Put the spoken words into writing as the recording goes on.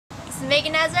is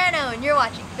Megan Nazareno, and you're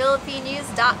watching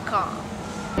PhilippineNews.com.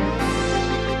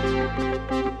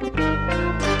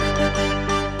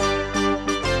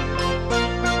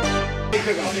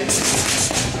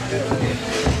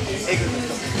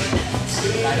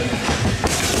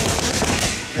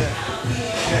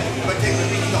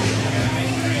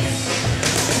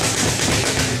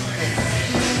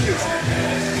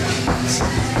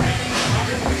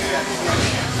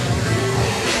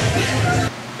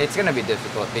 It's gonna be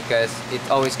difficult because it's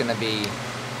always gonna be.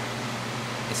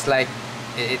 It's like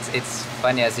it's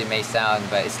funny as it may sound,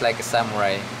 but it's like a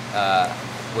samurai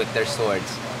with their swords.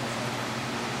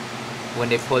 When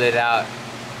they pull it out,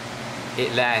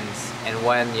 it lands, and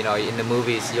one, in the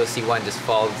movies you'll see one just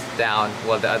falls down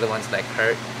while the other one's like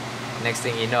hurt. Next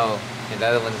thing you know, the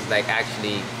other one's like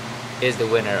actually is the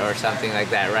winner or something like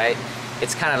that, right?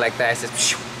 It's kind of like that. It's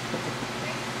just,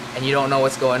 and you don't know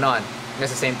what's going on.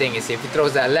 That's the same thing. Is if he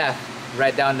throws that left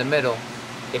right down the middle,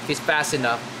 if he's fast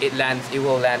enough, it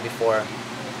will land before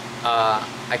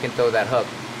I can throw that hook.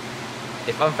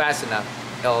 If I'm fast enough,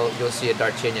 you'll see a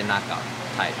Darchinyan knockout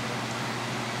type.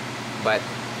 But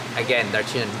again,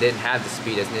 Darchinyan didn't have the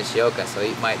speed as Nishioka, so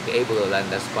he might be able to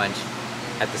land that punch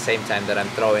at the same time that I'm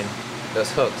throwing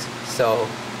those hooks. So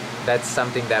that's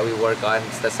something that we work on.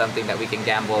 That's something that we can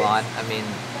gamble on. I mean,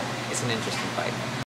 it's an interesting fight.